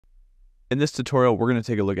In this tutorial, we're going to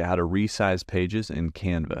take a look at how to resize pages in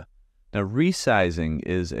Canva. Now, resizing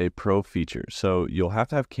is a pro feature, so you'll have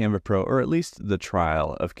to have Canva Pro, or at least the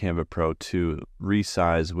trial of Canva Pro, to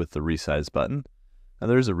resize with the Resize button. Now,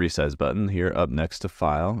 there's a Resize button here up next to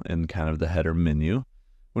File in kind of the header menu.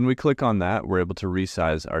 When we click on that, we're able to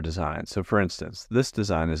resize our design. So for instance, this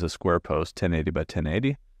design is a square post 1080 by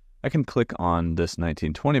 1080. I can click on this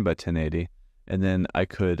 1920 by 1080, and then I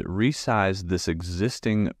could resize this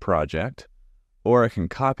existing project, or I can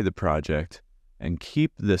copy the project and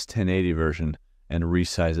keep this 1080 version and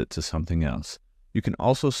resize it to something else. You can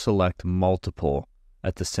also select multiple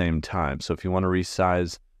at the same time. So if you want to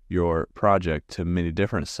resize your project to many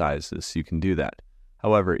different sizes, you can do that.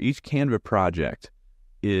 However, each Canva project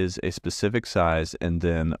is a specific size, and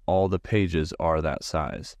then all the pages are that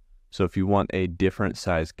size. So if you want a different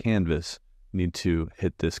size canvas, you need to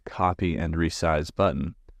hit this copy and resize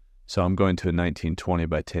button. So I'm going to a 1920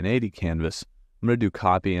 by 1080 canvas. I'm going to do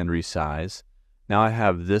copy and resize. Now I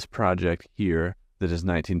have this project here that is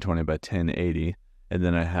 1920 by 1080, and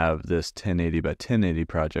then I have this 1080 by 1080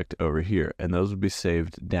 project over here, and those will be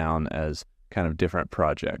saved down as kind of different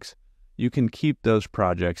projects. You can keep those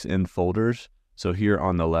projects in folders. So here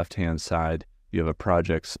on the left-hand side, you have a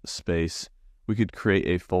projects space. We could create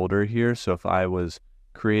a folder here. So if I was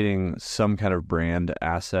creating some kind of brand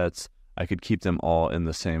assets, I could keep them all in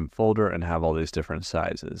the same folder and have all these different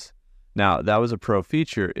sizes. Now, that was a pro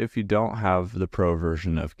feature. If you don't have the pro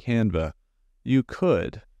version of Canva, you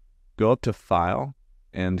could go up to File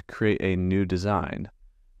and create a new design.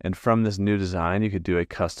 And from this new design, you could do a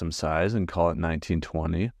custom size and call it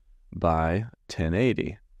 1920 by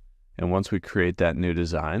 1080. And once we create that new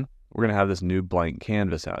design, we're going to have this new blank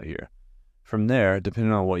canvas out here. From there,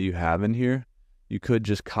 depending on what you have in here, you could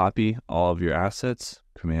just copy all of your assets,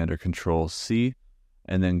 Command or Control C,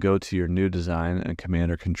 and then go to your new design and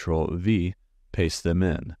Command or Control V, paste them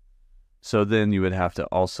in. So then you would have to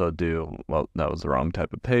also do, well, that was the wrong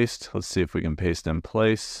type of paste. Let's see if we can paste in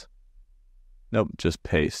place. Nope, just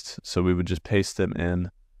paste. So we would just paste them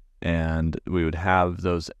in, and we would have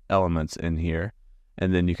those elements in here.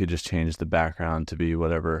 And then you could just change the background to be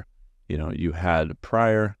whatever, you had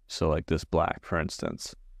prior. So like this black, for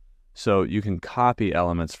instance. So you can copy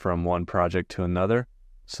elements from one project to another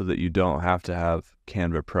so that you don't have to have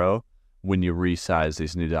Canva Pro when you resize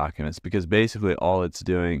these new documents, because basically all it's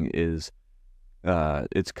doing is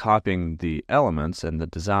it's copying the elements and the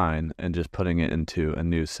design and just putting it into a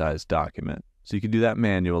new size document. So you can do that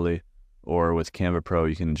manually, or with Canva Pro,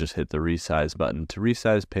 you can just hit the resize button to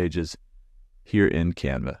resize pages here in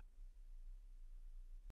Canva.